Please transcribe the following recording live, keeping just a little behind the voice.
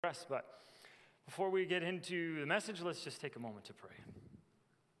But before we get into the message, let's just take a moment to pray.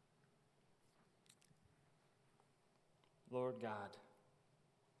 Lord God,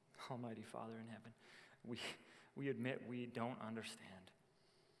 Almighty Father in heaven, we admit we don't understand,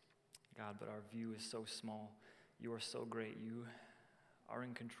 God, but our view is so small. You are so great. You are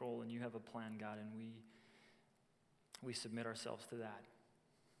in control, and you have a plan, God, and we submit ourselves to that.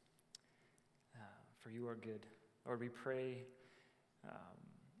 For you are good. Lord, we pray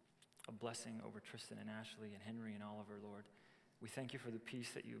a blessing over Tristan and Ashley and Henry and Oliver, Lord. We thank you for the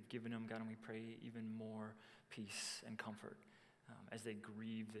peace that you have given them, God, and we pray even more peace and comfort as they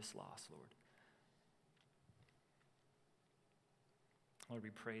grieve this loss, Lord. Lord,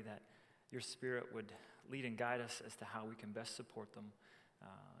 we pray that your Spirit would lead and guide us as to how we can best support them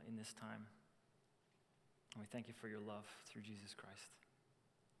in this time. And we thank you for your love through Jesus Christ.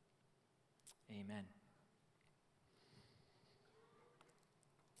 Amen.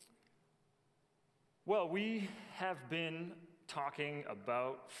 Well, we have been talking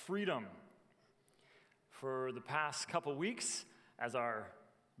about freedom for the past couple weeks, as our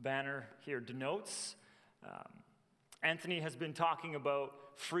banner here denotes. Anthony has been talking about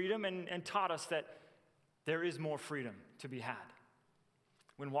freedom and taught us that there is more freedom to be had.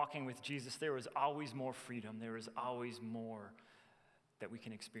 When walking with Jesus, there is always more freedom. There is always more that we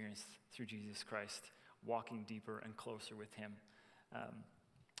can experience through Jesus Christ, walking deeper and closer with him.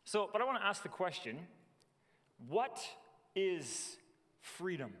 But I want to ask the question, what is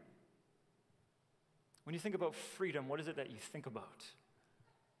freedom? When you think about freedom, what is it that you think about?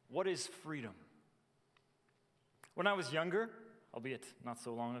 What is freedom? When I was younger, albeit not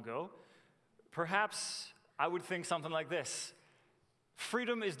so long ago, perhaps I would think something like this: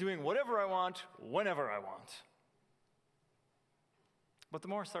 freedom is doing whatever I want, whenever I want. But the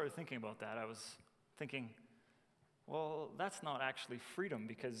more I started thinking about that, I was thinking, well, that's not actually freedom,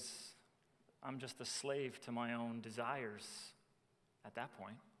 because I'm just a slave to my own desires at that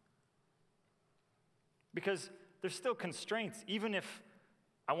point. Because there's still constraints. Even if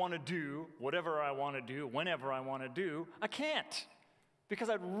I want to do whatever I want to do, whenever I want to do, I can't. Because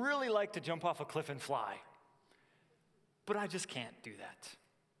I'd really like to jump off a cliff and fly. But I just can't do that.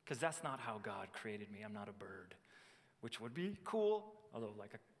 Because that's not how God created me. I'm not a bird, which would be cool, although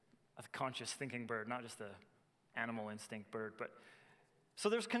like a conscious thinking bird, not just a animal instinct bird. But so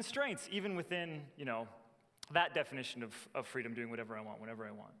there's constraints even within, that definition of freedom, doing whatever I want, whenever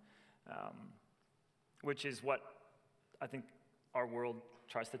I want, which is what I think our world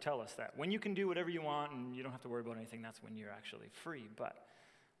tries to tell us, that when you can do whatever you want and you don't have to worry about anything, that's when you're actually free. But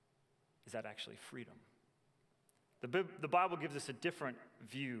is that actually freedom? The Bible gives us a different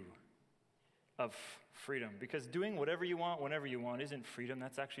view of freedom, because doing whatever you want, whenever you want, isn't freedom.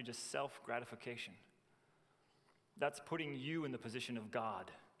 That's actually just self-gratification. That's putting you in the position of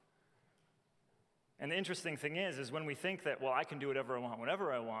God. And the interesting thing is when we think that, well, I can do whatever I want,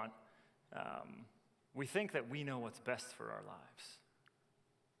 whenever I want, we think that we know what's best for our lives.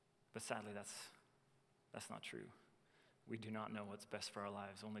 But sadly, that's not true. We do not know what's best for our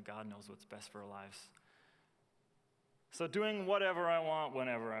lives. Only God knows what's best for our lives. So doing whatever I want,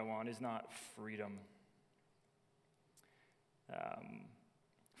 whenever I want, is not freedom.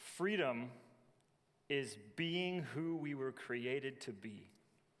 Freedom is being who we were created to be,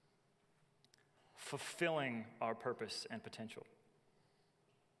 fulfilling our purpose and potential.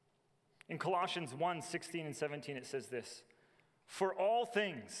 In Colossians 1:16 and 17, it says this: "For all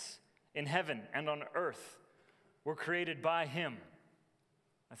things in heaven and on earth were created by him."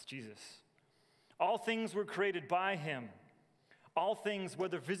 That's Jesus. All things were created by him. All things,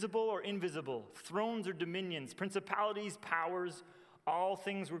 whether visible or invisible, thrones or dominions, principalities, powers, all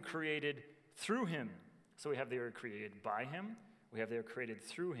things were created through him. So we have they were created by him, we have they were created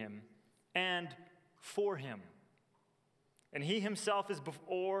through him, and for him. And he himself is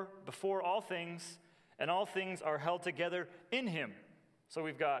before all things, and all things are held together in him. So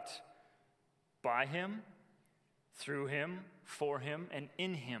we've got by him, through him, for him, and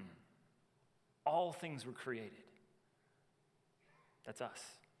in him. All things were created. That's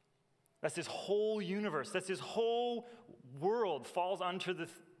us. That's this whole universe. That's this whole world falls onto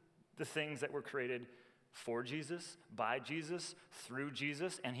the things that were created for Jesus, by Jesus, through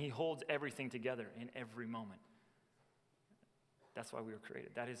Jesus, and he holds everything together in every moment. That's why we were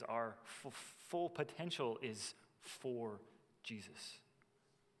created. That is our full potential is for Jesus.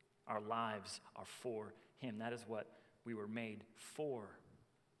 Our lives are for him. That is what we were made for.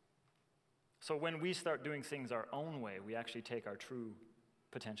 So when we start doing things our own way, we actually take our true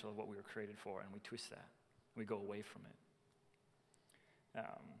potential of what we were created for and we twist that. We go away from it.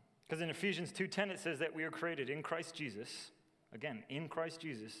 Because in Ephesians 2:10 it says that we are created in Christ Jesus again, in Christ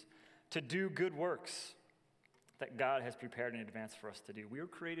Jesus, to do good works that God has prepared in advance for us to do. We were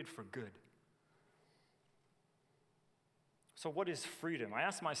created for good. So what is freedom? I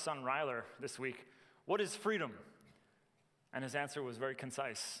asked my son Ryler this week, what is freedom? And his answer was very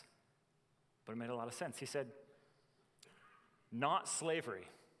concise, but it made a lot of sense. He said, not slavery.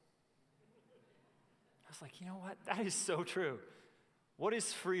 I was like, you know what? That is so true. What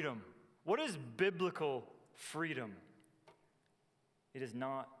is freedom? What is biblical freedom? It is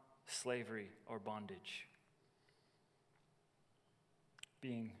not slavery or bondage.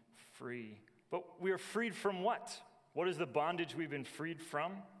 Being free. But we are freed from what? What is the bondage we've been freed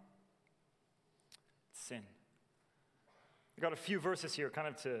from? Sin. I've got a few verses here kind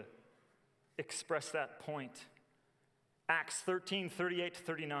of to express that point. Acts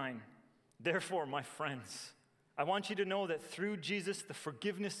 13:38-39. Therefore, my friends, I want you to know that through Jesus, the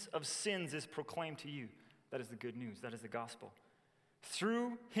forgiveness of sins is proclaimed to you. That is the good news. That is the gospel.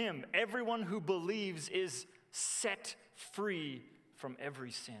 Through him, everyone who believes is set free from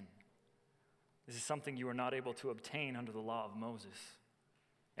every sin. This is something you are not able to obtain under the law of Moses.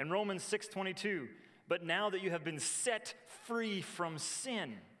 In Romans 6:22, but now that you have been set free from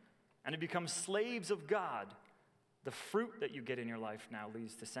sin and have become slaves of God, the fruit that you get in your life now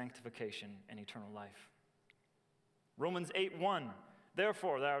leads to sanctification and eternal life. Romans 8:1,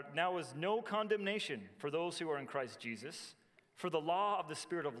 therefore there now is no condemnation for those who are in Christ Jesus, for the law of the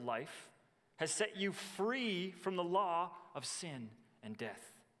Spirit of life has set you free from the law of sin and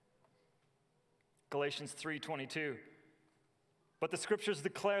death. Galatians 3:22, but the scriptures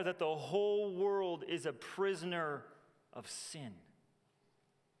declare that the whole world is a prisoner of sin,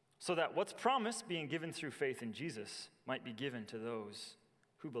 so that what's promised, being given through faith in Jesus, might be given to those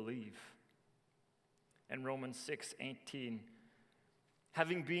who believe. And Romans 6:18,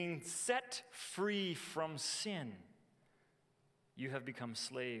 having been set free from sin, you have become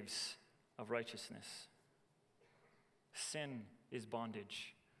slaves of righteousness. Sin is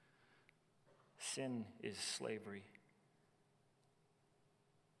bondage. Sin is slavery.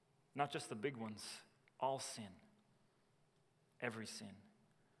 Not just the big ones, all sin. Every sin.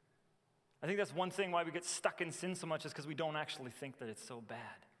 I think that's one thing why we get stuck in sin so much is because we don't actually think that it's so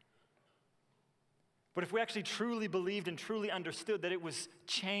bad. But if we actually truly believed and truly understood that it was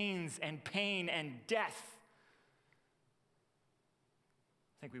chains and pain and death,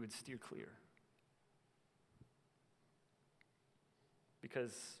 I think we would steer clear.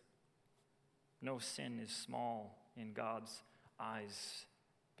 Because no sin is small in God's eyes,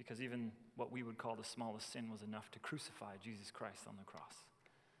 because even what we would call the smallest sin was enough to crucify Jesus Christ on the cross.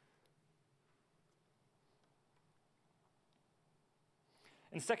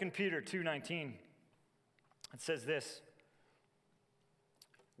 In 2 Peter 2:19, it says this,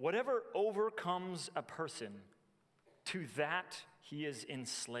 whatever overcomes a person, to that he is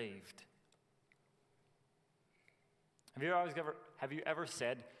enslaved. Have you ever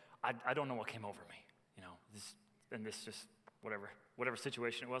said, I don't know what came over me, this just whatever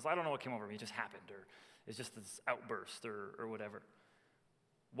situation it was, I don't know what came over me, it just happened, or it's just this outburst, or whatever.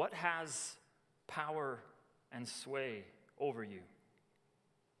 What has power and sway over you?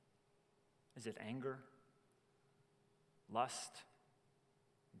 Is it anger, lust,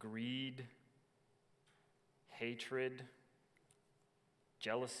 greed, hatred,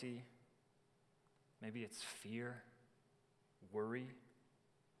 jealousy? Maybe it's fear, worry.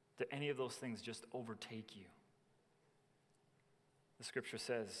 Do any of those things just overtake you? The scripture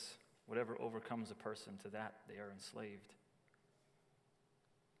says, whatever overcomes a person, to that they are enslaved.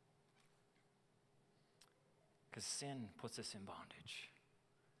 Because sin puts us in bondage,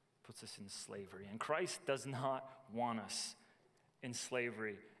 puts us in slavery. And Christ does not want us in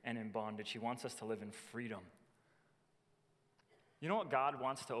slavery and in bondage. He wants us to live in freedom. You know what God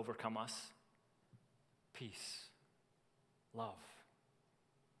wants to overcome us? Peace, love,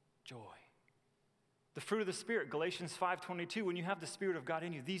 joy. The fruit of the Spirit, Galatians 5:22, when you have the Spirit of God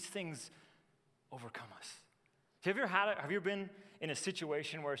in you, these things overcome us. Have you ever been in a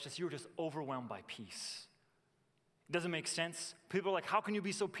situation where it's just, you're just overwhelmed by peace? It doesn't make sense. People are like, how can you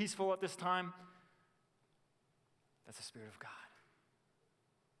be so peaceful at this time? That's the Spirit of God.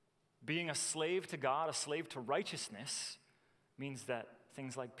 Being a slave to God, a slave to righteousness, means that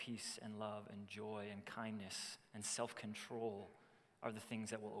things like peace and love and joy and kindness and self-control are the things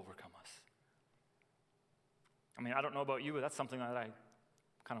that will overcome us. I mean, I don't know about you, but that's something that I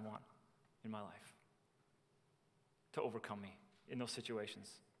kind of want in my life, to overcome me in those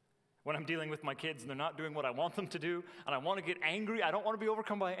situations. When I'm dealing with my kids and they're not doing what I want them to do, and I want to get angry, I don't want to be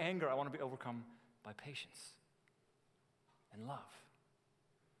overcome by anger. I want to be overcome by patience and love,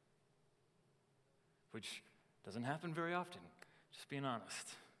 which doesn't happen very often Just being honest.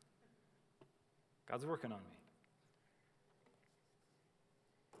 God's working on me.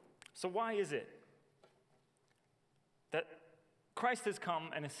 So why is it that Christ has come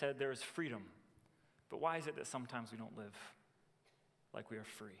and has said there is freedom, but why is it that sometimes we don't live like we are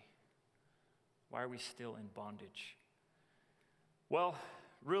free? Why are we still in bondage? Well,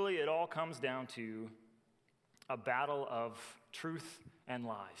 really it all comes down to a battle of truth and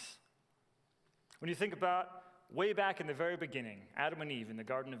lies. When you think about way back in the very beginning, Adam and Eve in the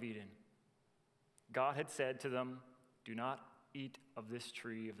Garden of Eden, God had said to them, do not eat of this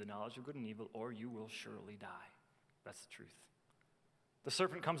tree of the knowledge of good and evil, or you will surely die. That's the truth. The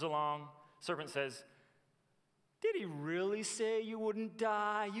serpent comes along. Serpent says, did he really say you wouldn't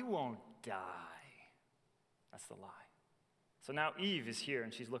die? You won't die. That's the lie. So now Eve is here,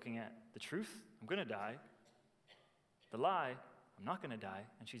 and she's looking at the truth. I'm going to die. The lie, I'm not going to die.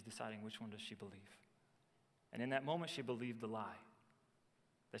 And she's deciding which one does she believe. And in that moment, she believed the lie,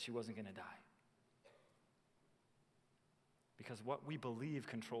 that she wasn't going to die. Because what we believe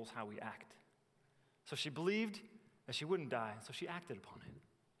controls how we act. So she believed that she wouldn't die, so she acted upon it,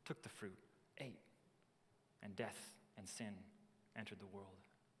 took the fruit, ate, and death and sin entered the world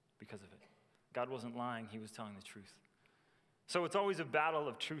because of it. God wasn't lying, he was telling the truth. So it's always a battle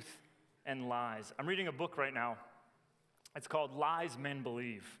of truth and lies. I'm reading a book right now. It's called Lies Men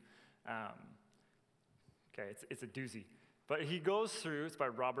Believe. It's a doozy. But he goes through, it's by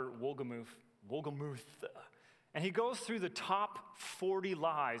Robert Wolgemuth, and he goes through the top 40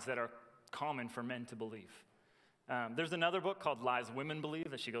 lies that are common for men to believe. There's another book called Lies Women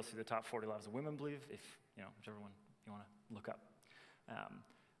Believe that she goes through the top 40 lies women believe, whichever one you want to look up.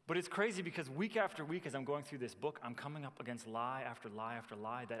 But it's crazy because week after week as I'm going through this book, I'm coming up against lie after lie after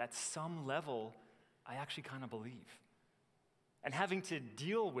lie that at some level I actually kind of believe. And having to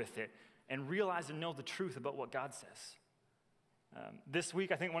deal with it and realize and know the truth about what God says. This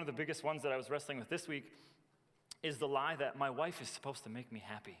week, I think one of the biggest ones that I was wrestling with this week is the lie that my wife is supposed to make me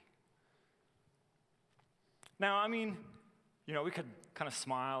happy. Now, I mean, we could kind of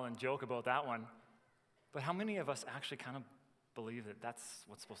smile and joke about that one, but how many of us actually kind of believe that that's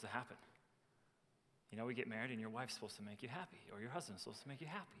what's supposed to happen? We get married and your wife's supposed to make you happy, or your husband's supposed to make you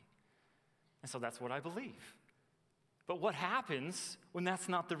happy. And so that's what I believe. But what happens when that's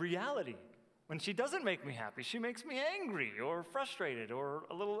not the reality? When she doesn't make me happy, she makes me angry or frustrated or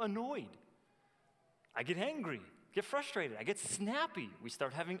a little annoyed. I get angry, get frustrated, I get snappy. We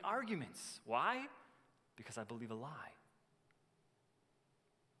start having arguments. Why? Because I believe a lie.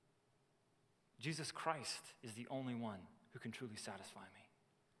 Jesus Christ is the only one who can truly satisfy me.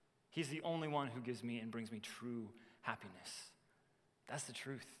 He's the only one who gives me and brings me true happiness. That's the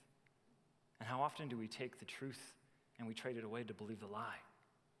truth. And how often do we take the truth and we trade it away to believe the lie?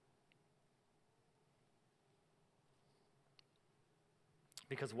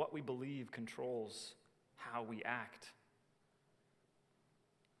 Because what we believe controls how we act.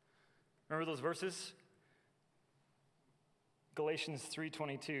 Remember those verses? Galatians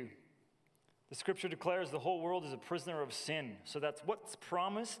 3:22. The scripture declares the whole world is a prisoner of sin, so that what's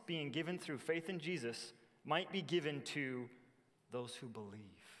promised being given through faith in Jesus might be given to those who believe.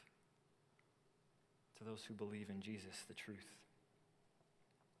 To those who believe in Jesus, the truth.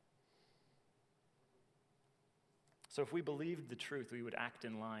 So if we believed the truth, we would act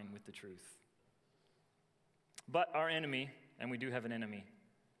in line with the truth. But our enemy, and we do have an enemy,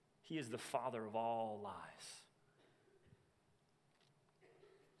 he is the father of all lies.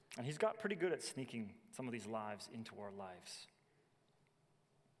 And he's got pretty good at sneaking some of these lies into our lives.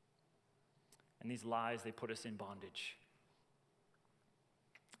 And these lies, they put us in bondage.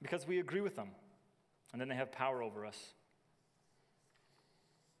 Because we agree with them. And then they have power over us.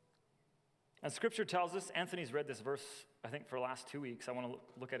 And Scripture tells us, Anthony's read this verse, I think, for the last 2 weeks. I want to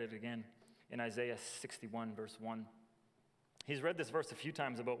look at it again in Isaiah 61, verse 1. He's read this verse a few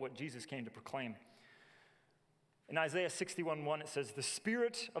times about what Jesus came to proclaim. In Isaiah 61:1, it says, "The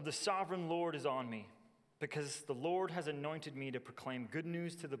Spirit of the sovereign Lord is on me, because the Lord has anointed me to proclaim good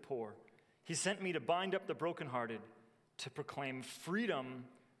news to the poor. He sent me to bind up the brokenhearted, to proclaim freedom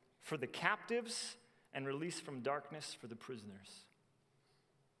for the captives and release from darkness for the prisoners."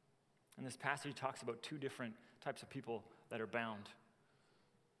 And this passage talks about two different types of people that are bound.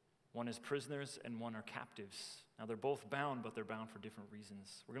 One is prisoners and one are captives. Now they're both bound, but they're bound for different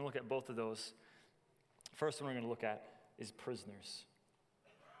reasons. We're going to look at both of those. First one we're going to look at is prisoners.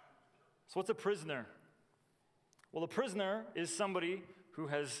 So what's a prisoner? Well, a prisoner is somebody who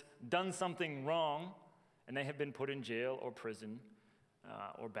has done something wrong and they have been put in jail or prison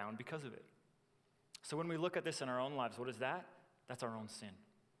or bound because of it. So when we look at this in our own lives, what is that? That's our own sin.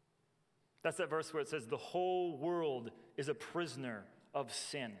 That's that verse where it says, the whole world is a prisoner of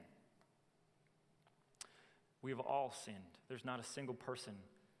sin. We have all sinned. There's not a single person,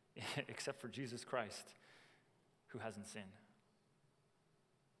 except for Jesus Christ, who hasn't sinned.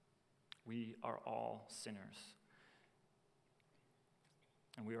 We are all sinners.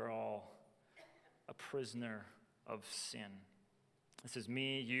 And we are all a prisoner of sin. This is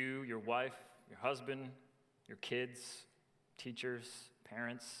me, you, your wife, your husband, your kids, teachers,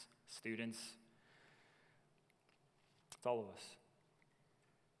 parents, students. It's all of us.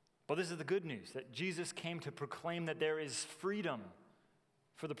 But this is the good news, that Jesus came to proclaim that there is freedom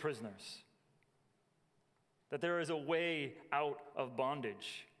for the prisoners, that there is a way out of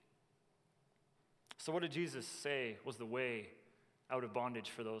bondage. So what did Jesus say was the way out of bondage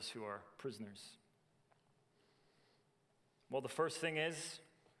for those who are prisoners? Well, the first thing is,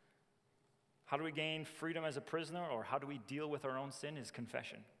 how do we gain freedom as a prisoner, or how do we deal with our own sin, is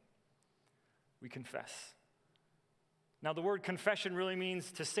confession. We confess. Now, the word confession really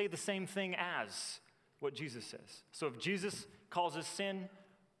means to say the same thing as what Jesus says. So if Jesus calls it sin,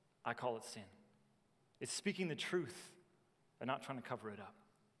 I call it sin. It's speaking the truth and not trying to cover it up.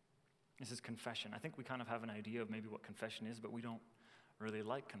 This is confession. I think we kind of have an idea of maybe what confession is, but we don't really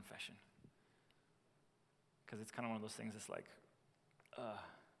like confession. Because it's kind of one of those things that's like, I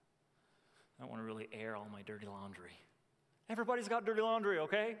don't want to really air all my dirty laundry. Everybody's got dirty laundry,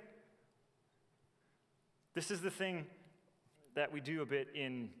 okay? This is the thing that we do a bit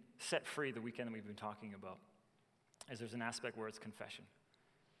in Set Free, the weekend that we've been talking about, is there's an aspect where it's confession.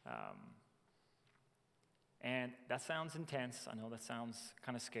 And that sounds intense. I know that sounds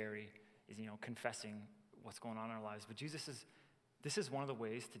kind of scary, is, confessing what's going on in our lives. But this is one of the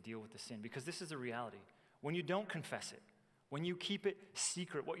ways to deal with the sin, because this is a reality. When you don't confess it, when you keep it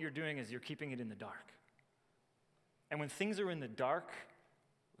secret, what you're doing is you're keeping it in the dark. And when things are in the dark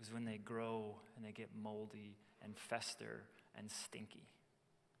is when they grow and they get moldy and fester and stinky.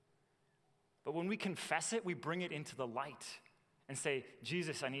 But when we confess it, we bring it into the light and say,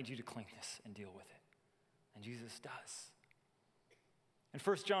 Jesus, I need you to clean this and deal with it. And Jesus does. In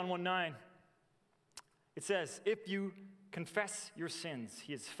 1 John 1:9, it says, if you confess your sins,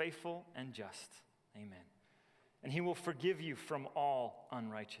 he is faithful and just. Amen. And he will forgive you from all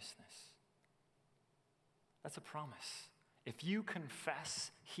unrighteousness. That's a promise. If you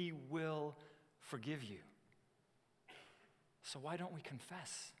confess, he will forgive you. So why don't we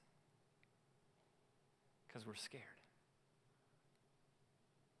confess? Because we're scared.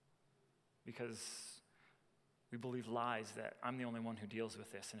 Because we believe lies that I'm the only one who deals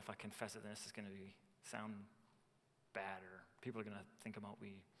with this, and if I confess it, then this is going to sound bad, or people are going to think about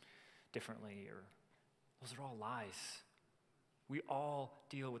me differently, or those are all lies. We all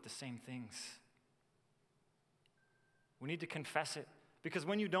deal with the same things. We need to confess it, because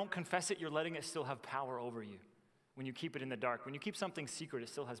when you don't confess it, you're letting it still have power over you. When you keep it in the dark, when you keep something secret, it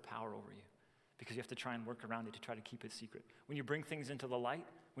still has power over you, because you have to try and work around it to try to keep it secret. When you bring things into the light,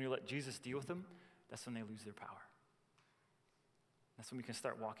 when you let Jesus deal with them, that's when they lose their power. That's when we can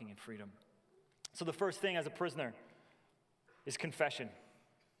start walking in freedom. So the first thing as a prisoner is confession.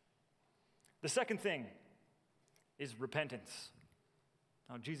 The second thing is repentance.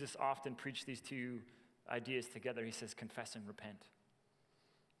 Now, Jesus often preached these two ideas together. He says, confess and repent.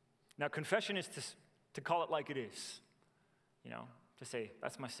 Now, confession is to call it like it is, to say,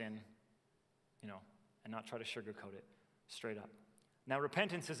 that's my sin, and not try to sugarcoat it straight up. Now,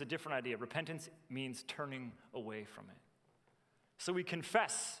 repentance is a different idea. Repentance means turning away from it. So we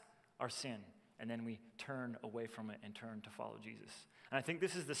confess our sin, and then we turn away from it and turn to follow Jesus. And I think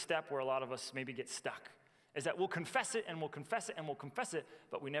this is the step where a lot of us maybe get stuck, is that we'll confess it, and we'll confess it, and we'll confess it,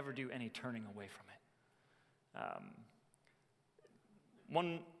 but we never do any turning away from it.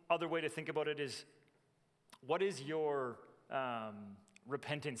 One other way to think about it is, what is your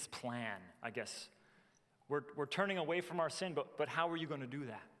repentance plan, I guess? We're turning away from our sin, but how are you going to do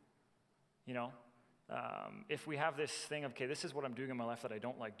that? If we have this thing of, okay, this is what I'm doing in my life that I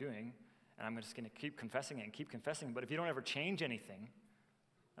don't like doing, and I'm just going to keep confessing it and keep confessing, but if you don't ever change anything,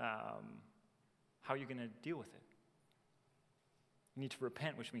 how are you going to deal with it? You need to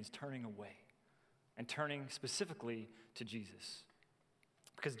repent, which means turning away, and turning specifically to Jesus.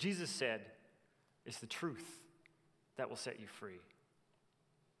 Because Jesus said, it's the truth that will set you free.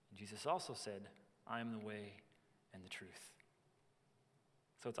 And Jesus also said, I am the way and the truth.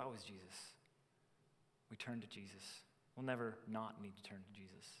 So it's always Jesus. We turn to Jesus. We'll never not need to turn to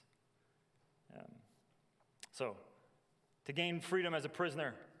Jesus. So, to gain freedom as a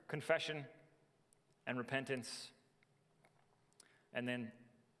prisoner, confession and repentance. And then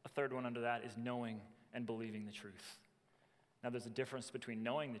a third one under that is knowing and believing the truth. Now, there's a difference between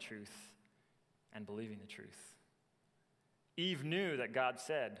knowing the truth and believing the truth. Eve knew that God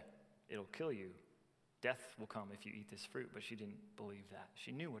said, it'll kill you. Death will come if you eat this fruit, but she didn't believe that.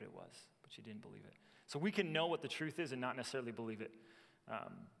 She knew what it was, but she didn't believe it. So we can know what the truth is and not necessarily believe it.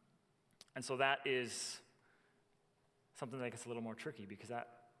 And so that is something that gets a little more tricky, because that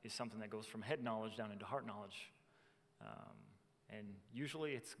is something that goes from head knowledge down into heart knowledge. And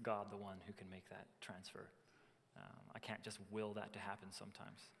usually it's God the one who can make that transfer. I can't just will that to happen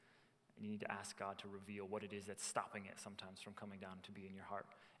sometimes. And you need to ask God to reveal what it is that's stopping it sometimes from coming down to be in your heart.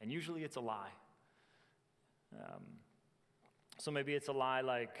 And usually it's a lie. So maybe it's a lie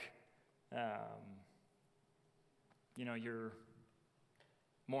like, you're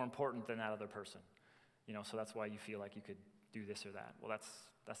more important than that other person. So that's why you feel like you could do this or that. Well,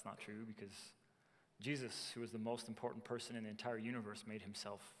 that's not true, because Jesus, who was the most important person in the entire universe, made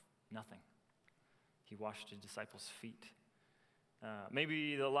himself nothing. He washed his disciples' feet.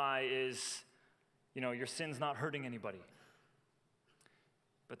 Maybe the lie is, your sin's not hurting anybody.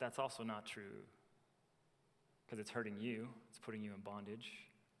 But that's also not true, because it's hurting you, it's putting you in bondage,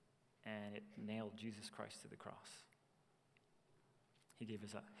 and it nailed Jesus Christ to the cross. He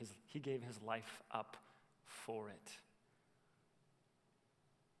gave his life up for it.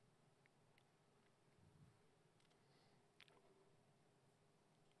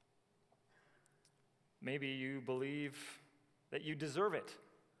 Maybe you believe that you deserve it.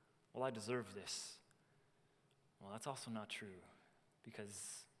 Well, I deserve this. Well, that's also not true,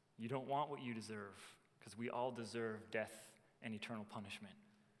 because you don't want what you deserve, because we all deserve death and eternal punishment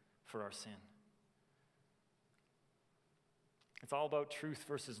for our sin. It's all about truth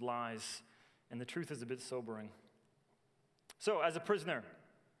versus lies, and the truth is a bit sobering. So, as a prisoner,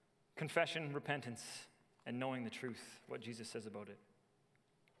 confession, repentance, and knowing the truth, what Jesus says about it.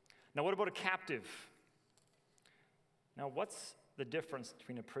 Now, what about a captive? Now, what's the difference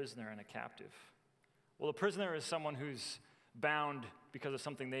between a prisoner and a captive? Well, a prisoner is someone who's bound because of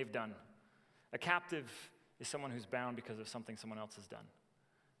something they've done. A captive is someone who's bound because of something someone else has done.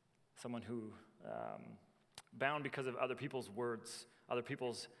 Someone who bound because of other people's words, other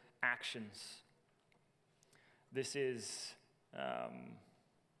people's actions. This is, a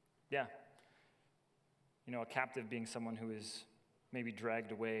captive being someone who is maybe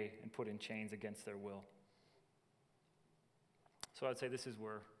dragged away and put in chains against their will. So I'd say this is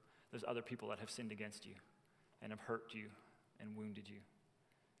where there's other people that have sinned against you and have hurt you and wounded you.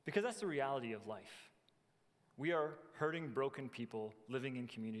 Because that's the reality of life. We are hurting, broken people living in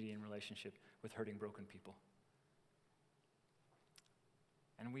community and relationship with hurting, broken people.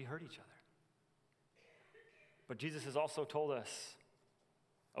 And we hurt each other. But Jesus has also told us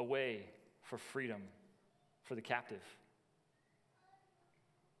a way for freedom for the captive.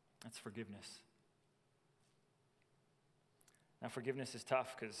 That's forgiveness. Now, forgiveness is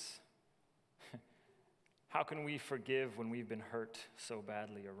tough, because how can we forgive when we've been hurt so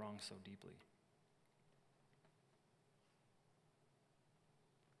badly or wronged so deeply?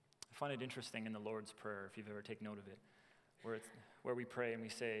 I find it interesting in the Lord's Prayer, if you've ever taken note of it, where we pray and we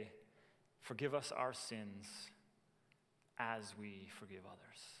say, forgive us our sins as we forgive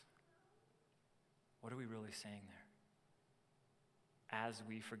others. What are we really saying there? As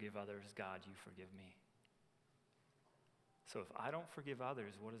we forgive others, God, you forgive me. So if I don't forgive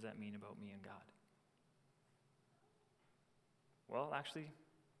others, what does that mean about me and God? Well, actually,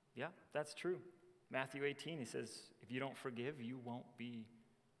 yeah, that's true. Matthew 18, he says, if you don't forgive, you won't be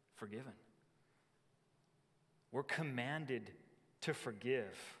forgiven. We're commanded to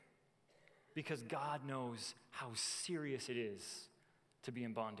forgive because God knows how serious it is to be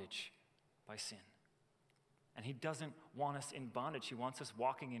in bondage by sin. And he doesn't want us in bondage. He wants us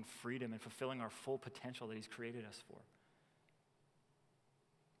walking in freedom and fulfilling our full potential that he's created us for.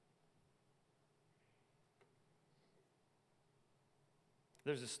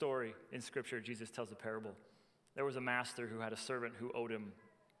 There's a story in Scripture, Jesus tells a parable. There was a master who had a servant who owed him,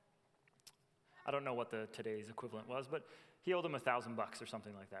 I don't know what today's equivalent was, but he owed him $1,000 or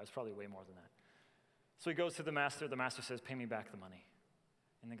something like that. It was probably way more than that. So he goes to the master says, pay me back the money.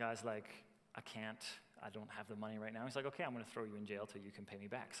 And the guy's like, I can't, I don't have the money right now. He's like, okay, I'm gonna throw you in jail till you can pay me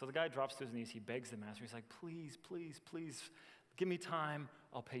back. So the guy drops to his knees, he begs the master, he's like, please, please, please, give me time,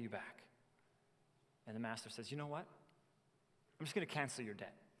 I'll pay you back. And the master says, you know what? I'm just going to cancel your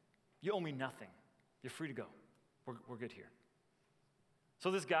debt. You owe me nothing. You're free to go. We're good here.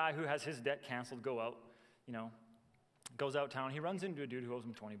 So this guy who has his debt canceled goes out town. He runs into a dude who owes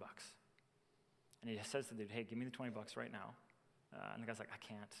him $20. And he says to the dude, hey, give me the $20 right now. And the guy's like, I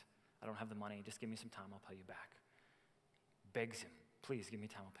can't. I don't have the money. Just give me some time. I'll pay you back. Begs him, please give me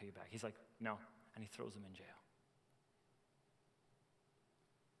time. I'll pay you back. He's like, no. And he throws him in jail.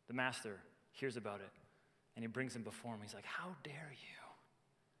 The master hears about it. And he brings him before him. He's like, how dare you?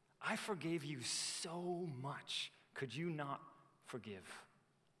 I forgave you so much. Could you not forgive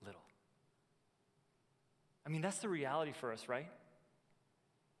little? I mean, that's the reality for us, right?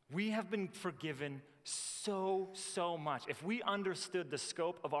 We have been forgiven so much. If we understood the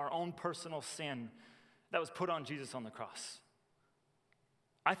scope of our own personal sin that was put on Jesus on the cross.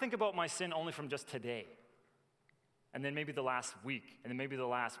 I think about my sin only from just today, and then maybe the last week, and then maybe the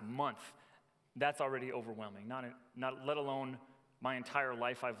last month. That's already overwhelming, not let alone my entire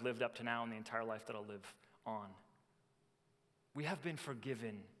life I've lived up to now and the entire life that I'll live on. We have been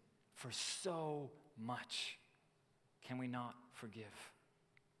forgiven for so much. Can we not forgive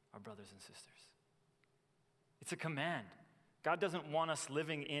our brothers and sisters? It's a command. God doesn't want us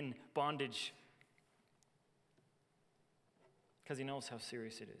living in bondage because he knows how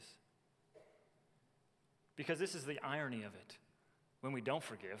serious it is. Because this is the irony of it. When we don't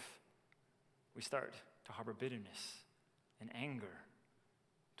forgive, we start to harbor bitterness and anger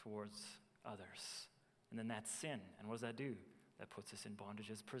towards others. And then that's sin. And what does that do? That puts us in bondage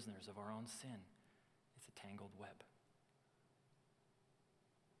as prisoners of our own sin. It's a tangled web.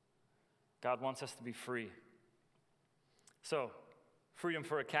 God wants us to be free. So, freedom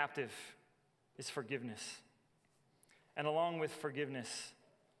for a captive is forgiveness. And along with forgiveness,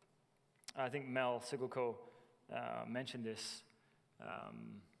 I think Mel Sigilko mentioned this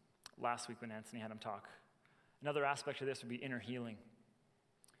last week when Anthony had him talk. Another aspect of this would be inner healing.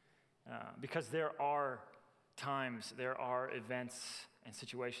 Because there are times, there are events and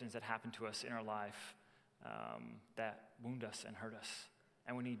situations that happen to us in our life that wound us and hurt us.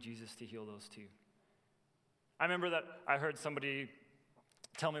 And we need Jesus to heal those too. I remember that I heard somebody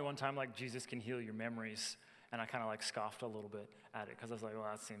tell me one time, like, Jesus can heal your memories. And I kind of like scoffed a little bit at it because I was like, well,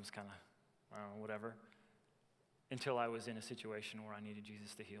 that seems kind of, I don't know, whatever. Until I was in a situation where I needed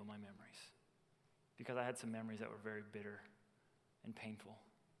Jesus to heal my memories. Because I had some memories that were very bitter and painful.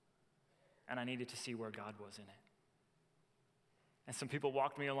 And I needed to see where God was in it. And some people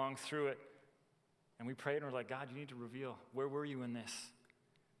walked me along through it. And we prayed and we're like, God, you need to reveal, where were you in this?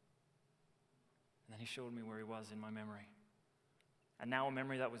 And then he showed me where he was in my memory. And now a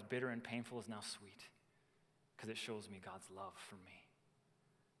memory that was bitter and painful is now sweet. Because it shows me God's love for me.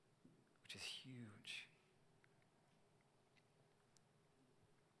 Which is huge.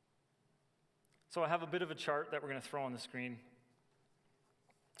 So I have a bit of a chart that we're going to throw on the screen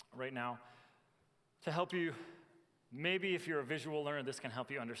right now to help you. Maybe if you're a visual learner, this can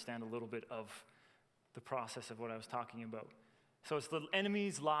help you understand a little bit of the process of what I was talking about. So it's the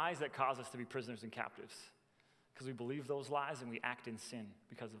enemy's lies that cause us to be prisoners and captives. Because we believe those lies and we act in sin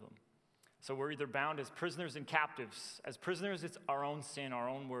because of them. So we're either bound as prisoners and captives. As prisoners, it's our own sin, our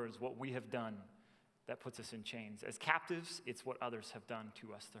own words, what we have done that puts us in chains. As captives, it's what others have done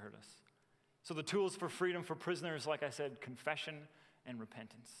to us to hurt us. So the tools for freedom for prisoners, like I said, confession and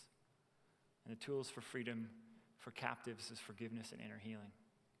repentance. And the tools for freedom for captives is forgiveness and inner healing.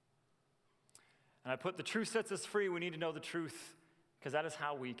 And I put the truth sets us free. We need to know the truth because that is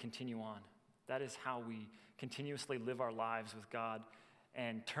how we continue on. That is how we continuously live our lives with God.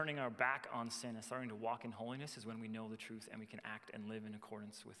 And turning our back on sin and starting to walk in holiness is when we know the truth and we can act and live in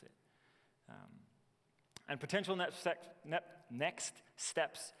accordance with it. And potential next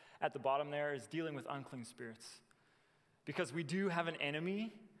steps at the bottom there is dealing with unclean spirits. Because we do have an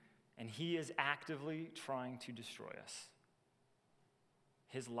enemy and he is actively trying to destroy us.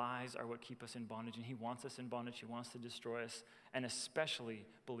 His lies are what keep us in bondage, and he wants us in bondage. He wants to destroy us, and especially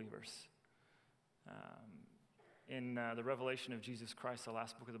believers. In the revelation of Jesus Christ, the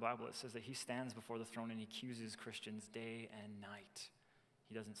last book of the Bible, it says that he stands before the throne and he accuses Christians day and night.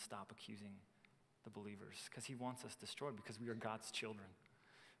 He doesn't stop accusing the believers because he wants us destroyed because we are God's children.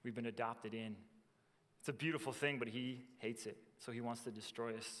 We've been adopted in. It's a beautiful thing, but he hates it, so he wants to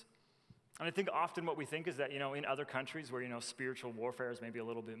destroy us. And I think often what we think is that, in other countries where, spiritual warfare is maybe a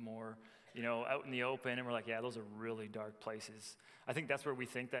little bit more, out in the open, and we're like, yeah, those are really dark places. I think that's where we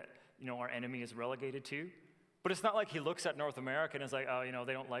think that, our enemy is relegated to. But it's not like he looks at North America and is like, oh,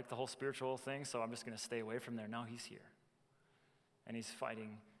 they don't like the whole spiritual thing, so I'm just going to stay away from there. No, he's here. And he's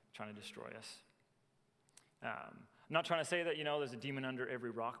fighting, trying to destroy us. I'm not trying to say that, there's a demon under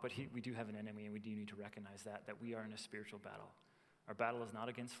every rock, but we do have an enemy, and we do need to recognize that we are in a spiritual battle. Our battle is not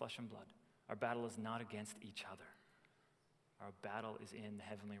against flesh and blood. Our battle is not against each other. Our battle is in the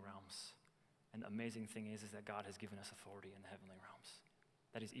heavenly realms. And the amazing thing is that God has given us authority in the heavenly realms.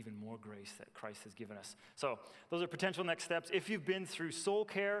 That is even more grace that Christ has given us. So those are potential next steps. If you've been through soul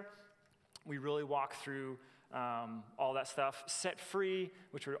care, we really walk through all that stuff. Set Free,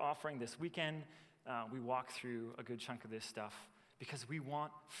 which we're offering this weekend, we walk through a good chunk of this stuff because we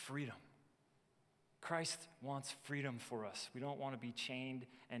want freedom. Christ wants freedom for us. We don't want to be chained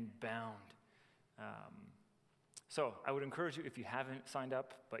and bound. So I would encourage you, if you haven't signed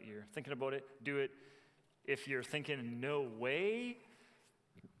up, but you're thinking about it, do it. If you're thinking, no way,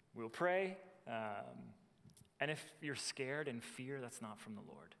 we'll pray. And if you're scared and fear, that's not from the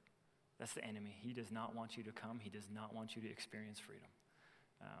Lord. That's the enemy. He does not want you to come. He does not want you to experience freedom.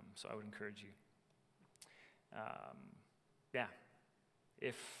 So I would encourage you.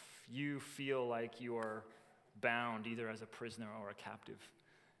 If you feel like you are bound either as a prisoner or a captive,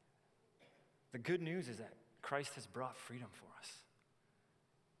 the good news is that Christ has brought freedom for us.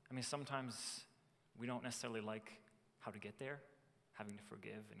 I mean, sometimes we don't necessarily like how to get there, having to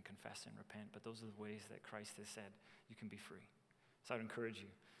forgive and confess and repent, but those are the ways that Christ has said you can be free. So I'd encourage you,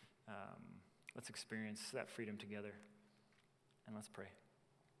 let's experience that freedom together, and let's pray.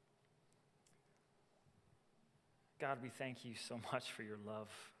 God, we thank you so much for your love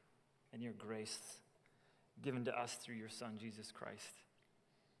and your grace given to us through your Son, Jesus Christ.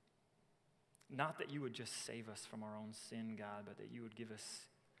 Not that you would just save us from our own sin, God, but that you would give us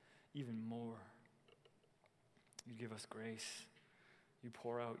even more. You give us grace. You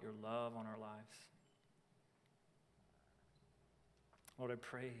pour out your love on our lives. Lord, I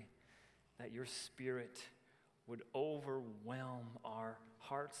pray that your Spirit would overwhelm our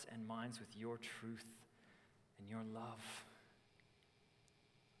hearts and minds with your truth and your love.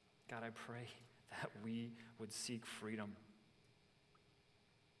 God, I pray that we would seek freedom.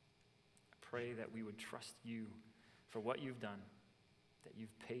 I pray that we would trust you for what you've done, that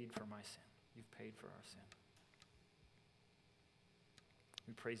you've paid for my sin. You've paid for our sin.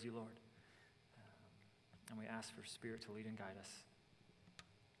 We praise you, Lord. And we ask for Spirit to lead and guide us.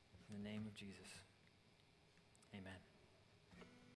 In the name of Jesus, amen.